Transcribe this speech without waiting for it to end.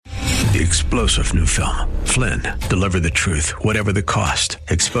The explosive new film, Flynn, deliver the truth, whatever the cost,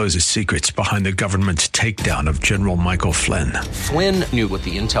 exposes secrets behind the government's takedown of General Michael Flynn. Flynn knew what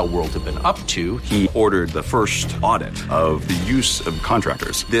the intel world had been up to. He ordered the first audit of the use of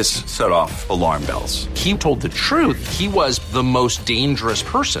contractors. This set off alarm bells. He told the truth. He was the most dangerous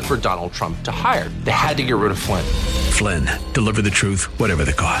person for Donald Trump to hire. They had to get rid of Flynn. Flynn, deliver the truth, whatever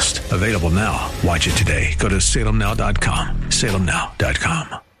the cost. Available now. Watch it today. Go to salemnow.com.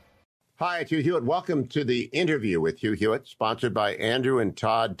 salemnow.com. Hi, it's Hugh Hewitt. Welcome to the interview with Hugh Hewitt, sponsored by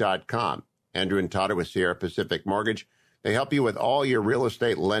AndrewandTodd.com. Andrew and Todd are with Sierra Pacific Mortgage. They help you with all your real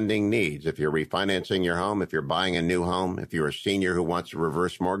estate lending needs. If you're refinancing your home, if you're buying a new home, if you're a senior who wants a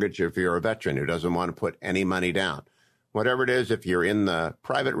reverse mortgage, if you're a veteran who doesn't want to put any money down. Whatever it is, if you're in the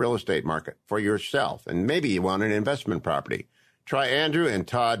private real estate market for yourself, and maybe you want an investment property, try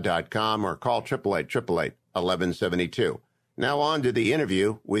AndrewandTodd.com or call 888-888-1172. Now on to the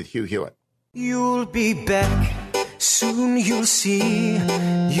interview with Hugh Hewitt. You'll be back, soon you'll see.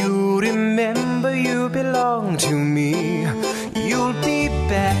 You remember you belong to me. You'll be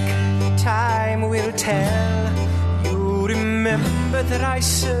back, time will tell. You remember that I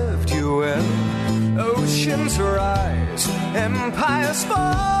served you well. Oceans rise, empires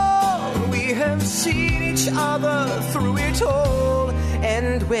fall. We have seen each other through it all.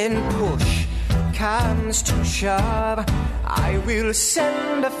 And when push comes to shove, I will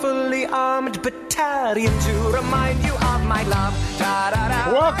send a fully armed battalion to remind you of my love.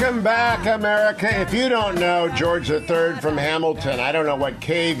 Da-da-da. Welcome back, America. If you don't know George III from Hamilton, I don't know what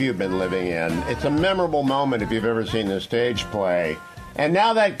cave you've been living in. It's a memorable moment if you've ever seen the stage play. And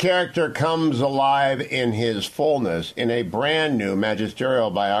now that character comes alive in his fullness in a brand new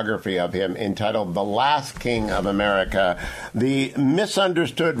magisterial biography of him entitled The Last King of America, The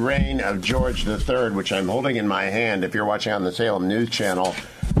Misunderstood Reign of George III, which I'm holding in my hand if you're watching on the Salem News Channel,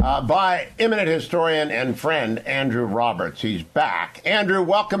 by eminent historian and friend Andrew Roberts. He's back. Andrew,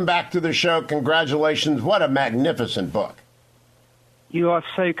 welcome back to the show. Congratulations. What a magnificent book. You are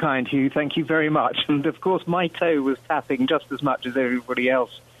so kind, Hugh. Thank you very much. And, of course, my toe was tapping just as much as everybody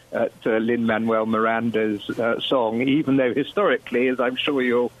else at Lin-Manuel Miranda's song, even though historically, as I'm sure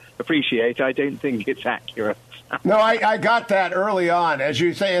you'll appreciate, I don't think it's accurate. No, I got that early on. As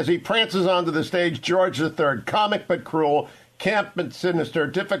you say, as he prances onto the stage, George III, comic but cruel, camp but sinister,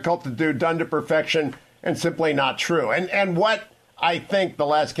 difficult to do, done to perfection, and simply not true. And what I think The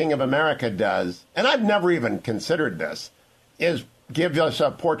Last King of America does, and I've never even considered this, is give us a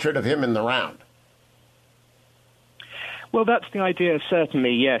portrait of him in the round. Well, that's the idea,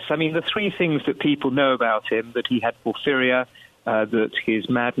 certainly, yes. I mean, the three things that people know about him, that he had porphyria, that his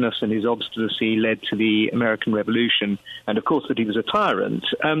madness and his obstinacy led to the American Revolution, and, of course, that he was a tyrant.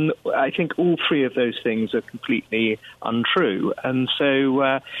 I think all three of those things are completely untrue. And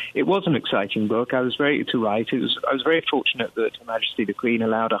so it was an exciting book. I was very fortunate that Her Majesty the Queen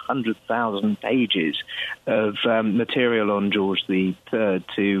allowed 100,000 pages of material on George III to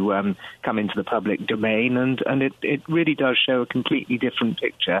come into the public domain, and it really does show a completely different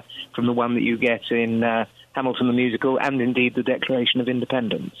picture from the one that you get in Hamilton the Musical, and indeed the Declaration of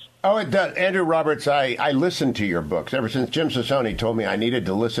Independence. Oh, it does. Andrew Roberts, I listened to your books. Ever since Jim Sassoni told me I needed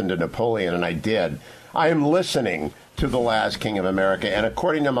to listen to Napoleon, and I did. I am listening to The Last King of America, and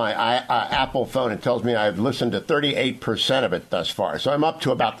according to my Apple phone, it tells me I've listened to 38% of it thus far. So I'm up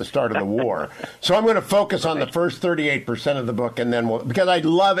to about the start of the war. So I'm going to focus on the first 38% of the book, and then because I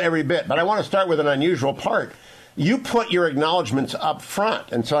love every bit, but I want to start with an unusual part. You put your acknowledgments up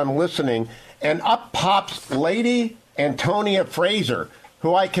front, and so I'm listening. And up pops Lady Antonia Fraser,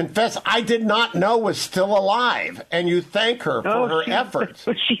 who I confess I did not know was still alive. And you thank her for her efforts.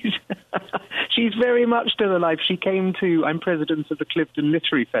 She's very much still alive. She came to, I'm president of the Clifton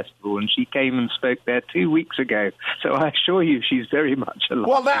Literary Festival, and she came and spoke there 2 weeks ago. So I assure you she's very much alive.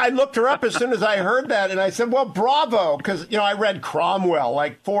 Well, I looked her up as soon as I heard that, and I said, well, bravo, because, I read Cromwell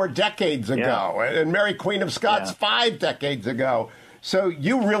like 4 decades ago, and Mary Queen of Scots 5 decades ago. So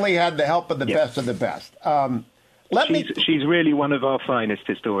you really had the help of the best of the best. She's really one of our finest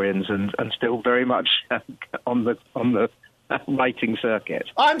historians, and still very much on the writing circuit.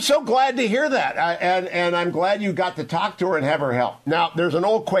 I'm so glad to hear that, and I'm glad you got to talk to her and have her help. Now, there's an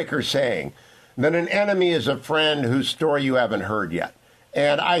old Quaker saying that an enemy is a friend whose story you haven't heard yet.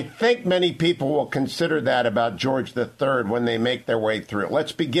 And I think many people will consider that about George III when they make their way through.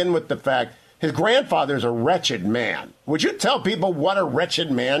 Let's begin with the fact his grandfather's a wretched man. Would you tell people what a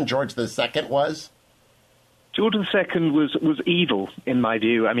wretched man George II was? George II was evil, in my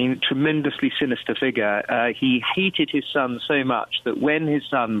view. I mean, tremendously sinister figure. He hated his son so much that when his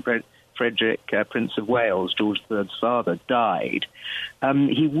son, Frederick, Prince of Wales, George III's father, died,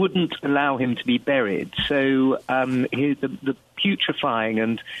 he wouldn't allow him to be buried. So the putrefying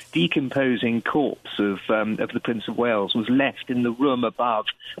and decomposing corpse of the Prince of Wales was left in the room above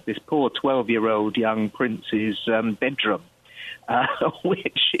this poor 12-year-old young prince's bedroom,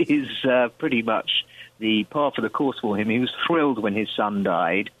 which is pretty much the par for the course for him. He was thrilled when his son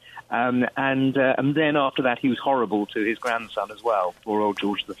died. And then after that, he was horrible to his grandson as well, poor old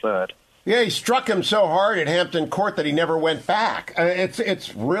George III. Yeah, he struck him so hard at Hampton Court that he never went back.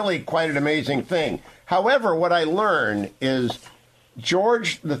 It's really quite an amazing thing. However, what I learned is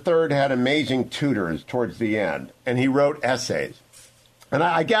George III had amazing tutors towards the end, and he wrote essays. And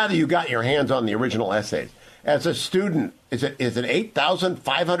I gather you got your hands on the original essays. As a student, is it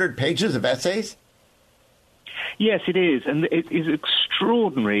 8,500 pages of essays? Yes, it is, and it is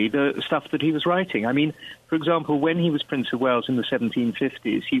extraordinary, the stuff that he was writing. I mean, for example, when he was Prince of Wales in the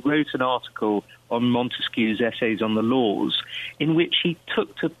 1750s, he wrote an article on Montesquieu's Essays on the Laws, in which he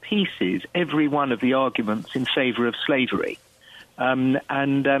took to pieces every one of the arguments in favour of slavery. Have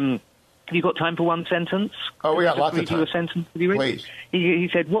you got time for one sentence? Oh, we got lots of time. You a sentence, please. He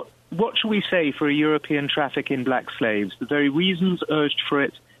said, What shall we say for a European traffic in black slaves? The very reasons urged for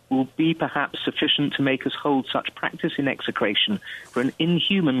it will be perhaps sufficient to make us hold such practice in execration for an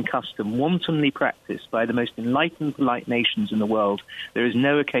inhuman custom wantonly practiced by the most enlightened polite nations in the world. There is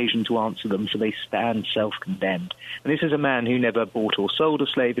no occasion to answer them, for they stand self-condemned. And this is a man who never bought or sold a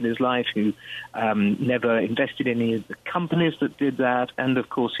slave in his life, who never invested in any of the companies that did that, and of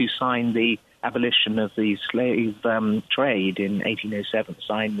course who signed the abolition of the slave trade in 1807,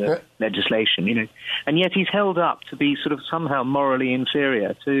 signed the legislation, and yet he's held up to be sort of somehow morally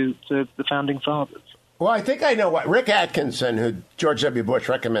inferior to the Founding Fathers. Well, I think I know what. Rick Atkinson, who George W. Bush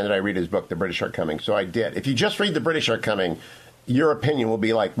recommended I read his book, The British Are Coming, so I did. If you just read The British Are Coming, your opinion will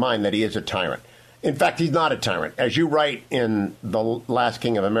be like mine, that he is a tyrant. In fact, he's not a tyrant. As you write in The Last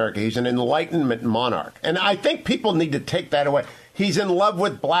King of America, he's an Enlightenment monarch. And I think people need to take that away. He's in love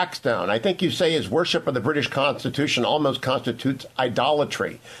with Blackstone. I think you say his worship of the British Constitution almost constitutes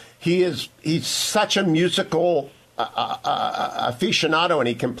idolatry. He's such a musical aficionado, and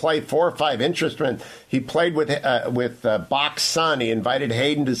he can play 4 or 5 instruments. He played with Bach's son. He invited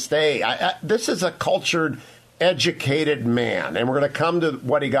Haydn to stay. This is a cultured, educated man, and we're going to come to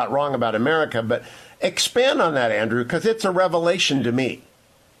what he got wrong about America. But expand on that, Andrew, because it's a revelation to me.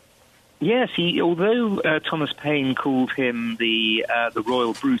 Yes, although Thomas Paine called him the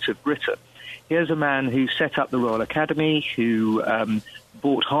Royal Brute of Britain, here's a man who set up the Royal Academy, who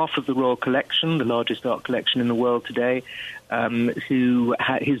bought half of the Royal Collection, the largest art collection in the world today, who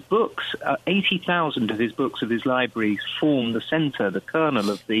had his books, 80,000 of his books of his library form the centre, the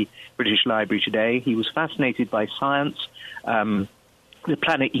kernel of the British Library today. He was fascinated by science. The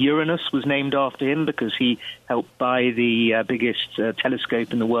planet Uranus was named after him because he helped buy the biggest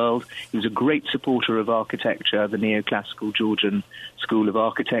telescope in the world. He was a great supporter of architecture, the neoclassical Georgian school of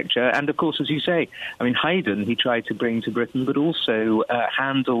architecture. And, of course, as you say, I mean, Haydn he tried to bring to Britain, but also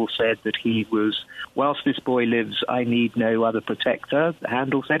Handel said that he was, whilst this boy lives, I need no other protector,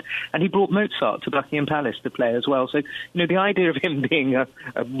 Handel said. And he brought Mozart to Buckingham Palace to play as well. So, the idea of him being a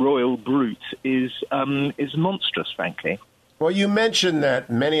royal brute is monstrous, frankly. Well, you mentioned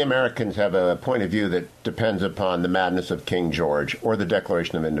that many Americans have a point of view that depends upon the madness of King George or the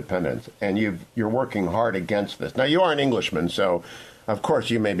Declaration of Independence, and you're working hard against this. Now, you are an Englishman, so of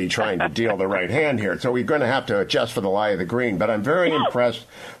course you may be trying to deal the right hand here, so we're going to have to adjust for the lie of the green, but I'm very impressed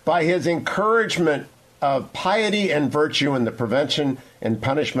by his encouragement of piety and virtue in the prevention and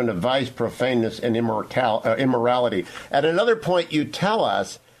punishment of vice, profaneness, and immorality. At another point, you tell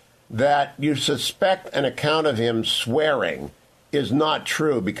us that you suspect an account of him swearing is not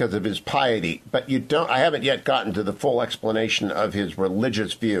true because of his piety, but I haven't yet gotten to the full explanation of his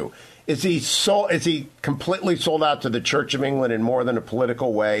religious view. Is he completely sold out to the Church of England in more than a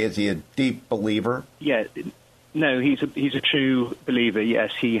political way? Is he a deep believer? Yeah, no, he's a true believer.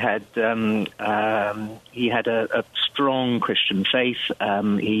 Yes, he had a strong Christian faith.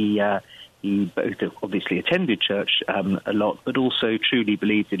 He both obviously attended church a lot, but also truly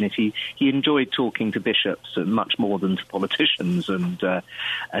believed in it. He enjoyed talking to bishops much more than to politicians and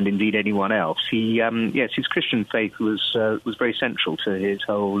indeed anyone else. His Christian faith was very central to his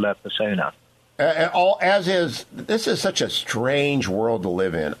whole persona. This is such a strange world to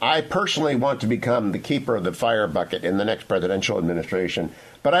live in. I personally want to become the keeper of the fire bucket in the next presidential administration,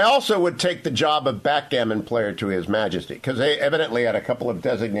 but I also would take the job of backgammon player to His Majesty, because they evidently had a couple of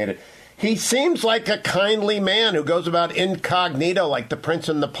designated. He seems like a kindly man who goes about incognito like the Prince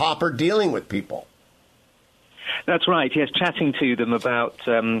and the Pauper dealing with people. That's right, yes, chatting to them about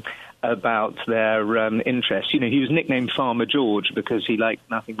about their interests. He was nicknamed Farmer George because he liked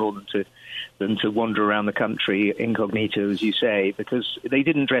nothing more than to wander around the country incognito, as you say, because they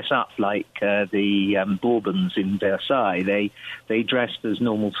didn't dress up like the Bourbons in Versailles. They dressed as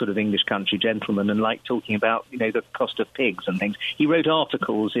normal sort of English country gentlemen and liked talking about, the cost of pigs and things. He wrote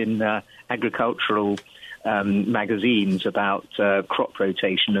articles in agricultural magazines about crop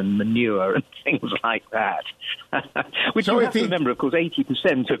rotation and manure and things like that. Which you have to remember, of course,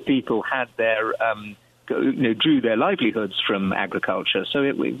 80% of people had their drew their livelihoods from agriculture, so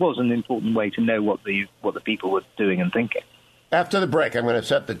it was an important way to know what the people were doing and thinking. After the break, I'm going to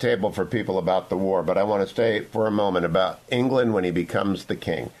set the table for people about the war, but I want to stay for a moment about England when he becomes the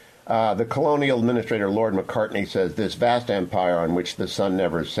king. The colonial administrator, Lord Macartney, says this vast empire on which the sun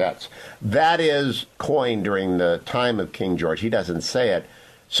never sets. That is coined during the time of King George. He doesn't say it.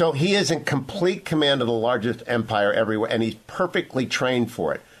 So he is in complete command of the largest empire everywhere, and he's perfectly trained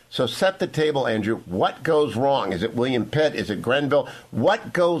for it. So set the table, Andrew. What goes wrong? Is it William Pitt? Is it Grenville?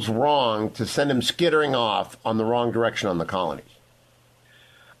 What goes wrong to send him skittering off on the wrong direction on the colonies?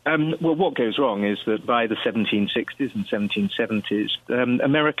 Well, what goes wrong is that by the 1760s and 1770s,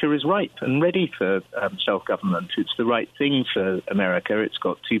 America is ripe and ready for self-government. It's the right thing for America. It's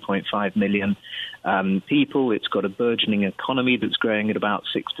got 2.5 million people. It's got a burgeoning economy that's growing at about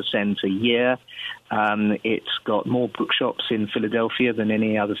 6% a year. It's got more bookshops in Philadelphia than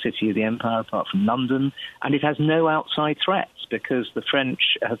any other city of the empire, apart from London. And it has no outside threats because the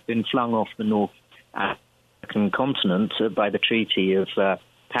French have been flung off the North African continent by the Treaty of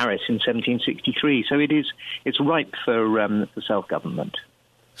Paris in 1763. So it's ripe for self-government.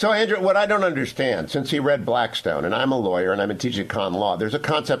 So, Andrew, what I don't understand, since he read Blackstone, and I'm a lawyer and I'm teaching con law, there's a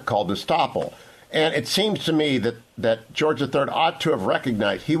concept called estoppel. And it seems to me that George III ought to have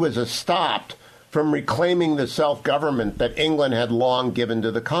recognized he was estopped from reclaiming the self-government that England had long given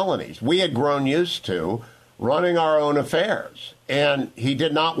to the colonies. We had grown used to running our own affairs, and he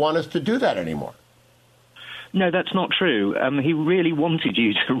did not want us to do that anymore. No, that's not true. He really wanted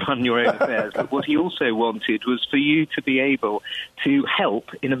you to run your own affairs. But what he also wanted was for you to be able to help,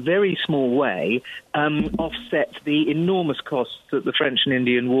 in a very small way, offset the enormous costs that the French and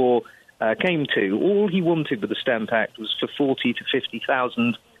Indian War came to. All he wanted with the Stamp Act was for 40 to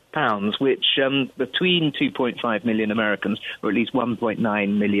 50,000 pounds, which between 2.5 million Americans, or at least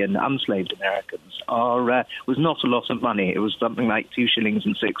 1.9 million unslaved Americans, was not a lot of money. It was something like 2 shillings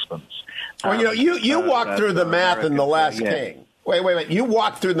and sixpence. Well, you walked through the math in The Last King. Wait. You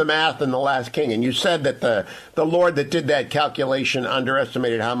walked through the math in The Last King, and you said that the lord that did that calculation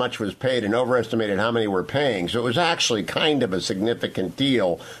underestimated how much was paid and overestimated how many were paying. So it was actually kind of a significant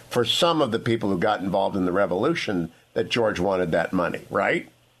deal for some of the people who got involved in the revolution that George wanted that money, right?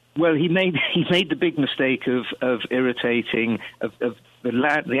 Well, he made the big mistake of irritating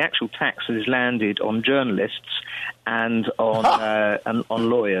the actual taxes landed on journalists and on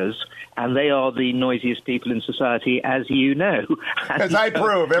lawyers, and they are the noisiest people in society, as you know. As I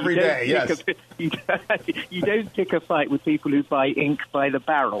prove every day, yes. You don't pick a fight with people who buy ink by the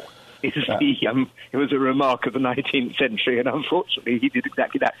barrel. It was a remark of the 19th century, and unfortunately he did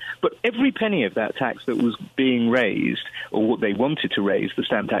exactly that. But every penny of that tax that was being raised, or what they wanted to raise, the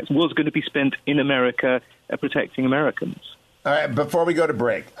stamp tax, was going to be spent in America protecting Americans. All right, before we go to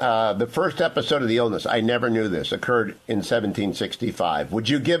break, the first episode of The Illness, I never knew this, occurred in 1765. Would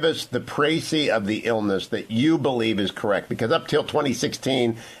you give us the précis of the illness that you believe is correct? Because up till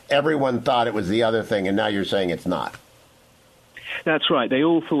 2016, everyone thought it was the other thing, and now you're saying it's not. That's right. They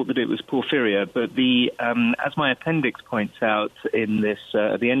all thought that it was porphyria, but as my appendix points out in this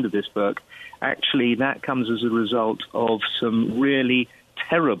at the end of this book, actually that comes as a result of some really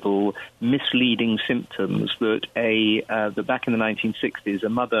terrible, misleading symptoms that back in the 1960s, a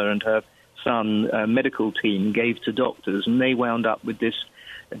mother and her son medical team gave to doctors, and they wound up with this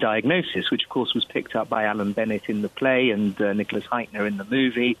diagnosis, which of course was picked up by Alan Bennett in the play and Nicholas Heitner in the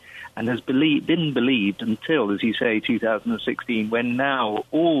movie, and has been believed until, as you say, 2016, when now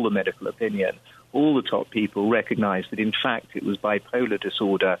all the medical opinion, all the top people recognize that in fact it was bipolar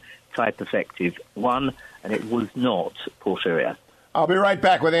disorder type affective 1, and it was not porphyria. I'll be right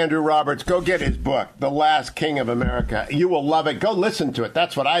back with Andrew Roberts. Go get his book, The Last King of America. You will love it. Go listen to it.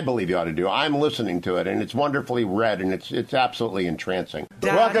 That's what I believe you ought to do. I'm listening to it, and it's wonderfully read, and it's absolutely entrancing.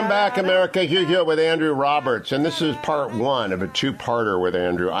 Welcome back, America. Here with Andrew Roberts, and this is part 1 of a 2-parter with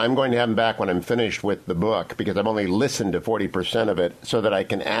Andrew. I'm going to have him back when I'm finished with the book, because I've only listened to 40% of it, so that I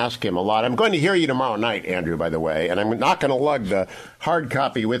can ask him a lot. I'm going to hear you tomorrow night, Andrew, by the way, and I'm not going to lug the hard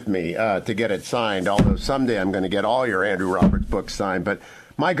copy with me to get it signed, although someday I'm going to get all your Andrew Roberts books signed. But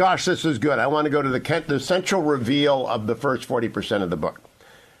my gosh, this is good. I want to go to the central reveal of the first 40% of the book.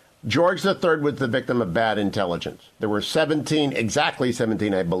 George III was the victim of bad intelligence. There were exactly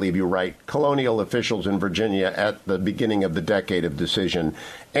 17, I believe you write, colonial officials in Virginia at the beginning of the decade of decision.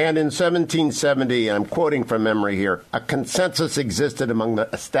 And in 1770, I'm quoting from memory here, a consensus existed among the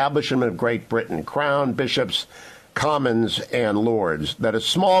establishment of Great Britain, Crown, bishops, commons, and lords, that a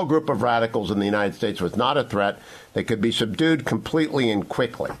small group of radicals in the United States was not a threat. They could be subdued completely and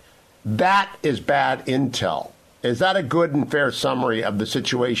quickly. That is bad intel. Is that a good and fair summary of the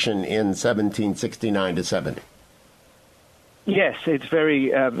situation in 1769 to 70? Yes, it's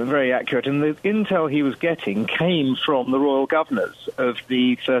very accurate. And the intel he was getting came from the royal governors of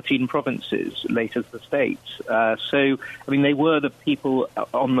the 13 provinces, later the states. They were the people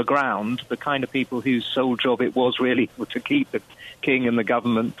on the ground, the kind of people whose sole job it was really to keep the king and the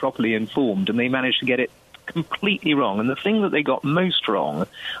government properly informed, and they managed to get it completely wrong. And the thing that they got most wrong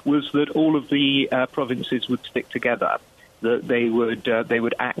was that all of the provinces would stick together, that they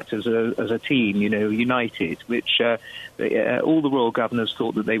would act as a team, united, which all the royal governors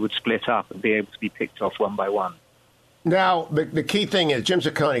thought that they would split up and be able to be picked off one by one. Now, the key thing is, Jim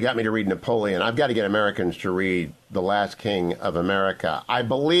Zaccone got me to read Napoleon. I've got to get Americans to read The Last King of America. I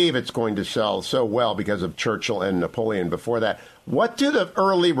believe it's going to sell so well because of Churchill and Napoleon before that. What do the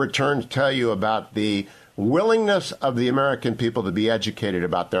early returns tell you about the willingness of the American people to be educated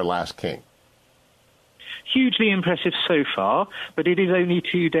about their last king? Hugely impressive so far, but it is only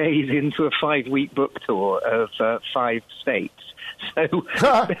 2 days into a 5-week book tour of 5 states. So it's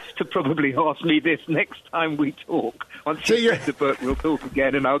best to probably ask me this next time we talk. Once you read the book, we'll talk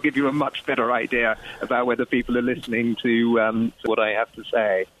again, and I'll give you a much better idea about whether people are listening to what I have to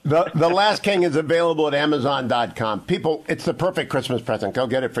say. The Last King is available at Amazon.com. People, it's the perfect Christmas present. Go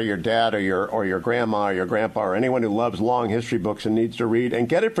get it for your dad or your grandma or your grandpa or anyone who loves long history books and needs to read, and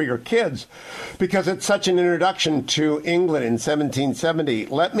get it for your kids because it's such an introduction to England in 1770.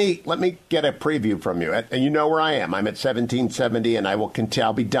 Let me get a preview from you. And you know where I am. I'm at 1770, and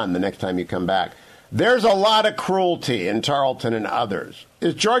I'll be done the next time you come back. There's a lot of cruelty in Tarleton and others.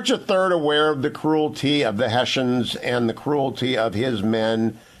 Is George III aware of the cruelty of the Hessians and the cruelty of his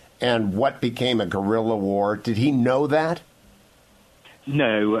men and what became a guerrilla war? Did he know that?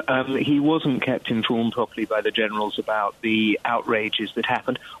 No, he wasn't kept informed properly by the generals about the outrages that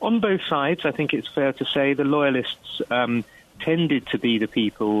happened. On both sides, I think it's fair to say the Loyalists tended to be the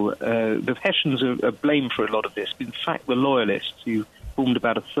people. The Hessians are blamed for a lot of this. In fact, the Loyalists, who formed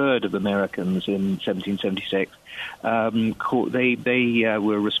about a third of Americans in 1776, they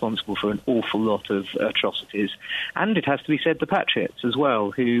were responsible for an awful lot of atrocities. And it has to be said, the Patriots as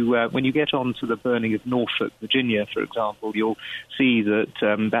well, who, when you get on to the burning of Norfolk, Virginia, for example, you'll see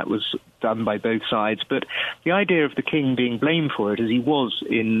that that was done by both sides. But the idea of the king being blamed for it, as he was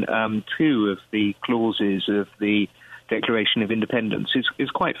in 2 of the clauses of the Declaration of Independence, is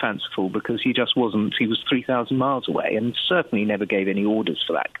quite fanciful, because he just wasn't. He was 3,000 miles away and certainly never gave any orders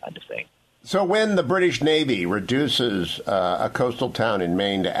for that kind of thing. So when the British Navy reduces a coastal town in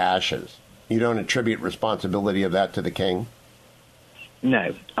Maine to ashes, you don't attribute responsibility of that to the king?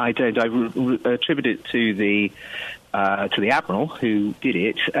 No, I don't. I attribute it to the admiral who did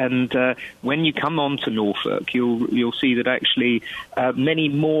it. And when you come on to Norfolk, you'll see that actually many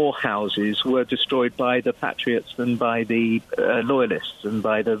more houses were destroyed by the Patriots than by the Loyalists and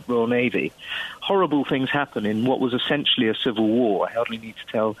by the Royal Navy. Horrible things happen in what was essentially a civil war. I hardly need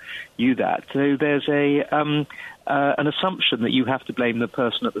to tell you that. So there's an assumption that you have to blame the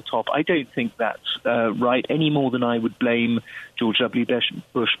person at the top. I don't think that's right, any more than I would blame George W.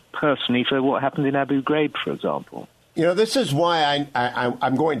 Bush personally for what happened in Abu Ghraib, for example. You know, this is why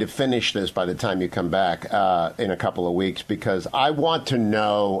I'm going to finish this by the time you come back in a couple of weeks, because I want to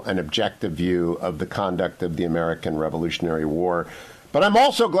know an objective view of the conduct of the American Revolutionary War. But I'm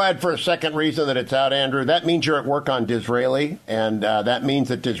also glad for a second reason that it's out, Andrew. That means you're at work on Disraeli, and that means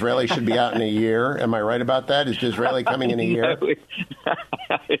that Disraeli should be out in a year. Am I right about that? Is Disraeli coming in a year?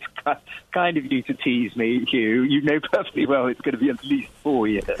 No, it's kind of you to tease me, Hugh. You know perfectly well it's going to be at least 4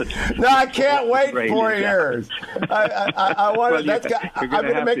 years. No, I can't wait 4 years. I want well, I'm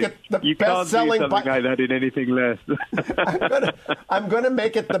going to make it the best-selling. You can't do something like that in anything less. I'm going to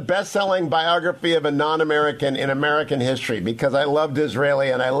make it the best-selling biography of a non-American in American history, because I love Disraeli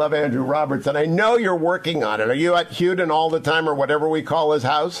and I love Andrew Roberts, and I know you're working on it. Are you at Hewden all the time, or whatever we call his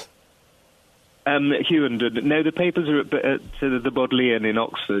house? Hughenden. No, the papers are at the Bodleian in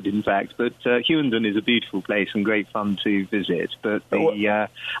Oxford, in fact. But Hughenden is a beautiful place and great fun to visit. But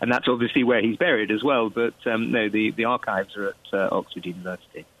and that's obviously where he's buried as well. But no, the archives are at Oxford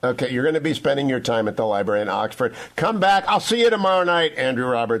University. Okay, you're going to be spending your time at the library in Oxford. Come back. I'll see you tomorrow night, Andrew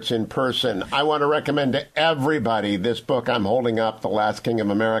Roberts, in person. I want to recommend to everybody this book I'm holding up, The Last King of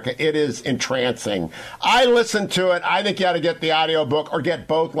America. It is entrancing. I listened to it. I think you ought to get the audiobook or get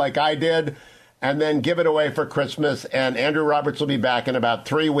both like I did, and then give it away for Christmas. And Andrew Roberts will be back in about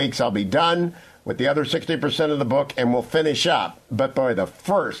 3 weeks. I'll be done with the other 60% of the book, and we'll finish up. But boy, the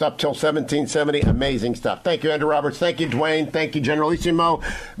first, up till 1770, amazing stuff. Thank you, Andrew Roberts. Thank you, Dwayne. Thank you, Generalissimo.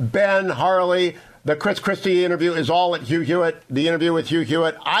 Ben Harley. The Chris Christie interview is all at Hugh Hewitt, the interview with Hugh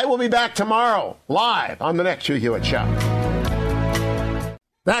Hewitt. I will be back tomorrow, live on the next Hugh Hewitt Show.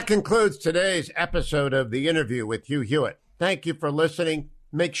 That concludes today's episode of The Interview with Hugh Hewitt. Thank you for listening.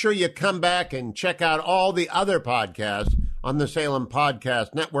 Make sure you come back and check out all the other podcasts on the Salem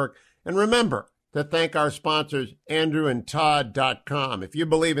Podcast Network. And remember to thank our sponsors, andrewandtodd.com. If you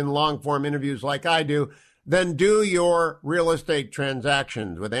believe in long-form interviews like I do, then do your real estate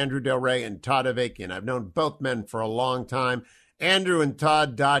transactions with Andrew Del Rey and Todd Avakian. I've known both men for a long time.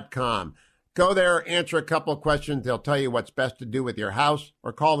 andrewandtodd.com. Go there, answer a couple of questions. They'll tell you what's best to do with your house,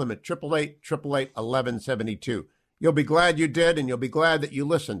 or call them at 888-888-1172. You'll be glad you did, and you'll be glad that you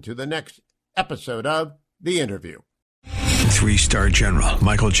listened to the next episode of The Interview. 3-star General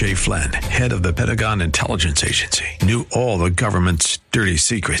Michael J. Flynn, head of the Pentagon Intelligence Agency, knew all the government's dirty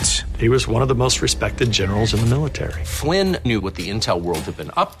secrets. He was one of the most respected generals in the military. Flynn knew what the intel world had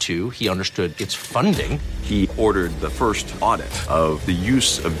been up to. He understood its funding. He ordered the first audit of the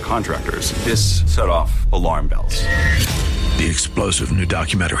use of contractors. This set off alarm bells. The explosive new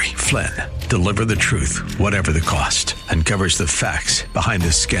documentary, Flynn, Deliver the Truth, Whatever the Cost, uncovers the facts behind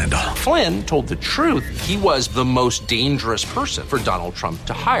this scandal. Flynn told the truth. He was the most dangerous person for Donald Trump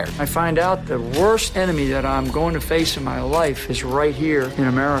to hire. I find out the worst enemy that I'm going to face in my life is right here in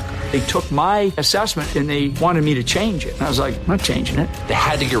America. They took my assessment and they wanted me to change it. And I was like, I'm not changing it. They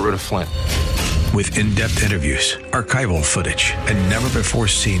had to get rid of Flynn. With in-depth interviews, archival footage, and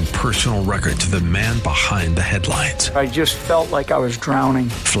never-before-seen personal records of the man behind the headlines. I just felt like I was drowning.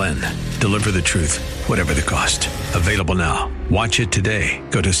 Flynn, Deliver the Truth, Whatever the Cost. Available now. Watch it today.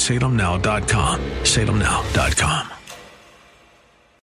 Go to salemnow.com. salemnow.com.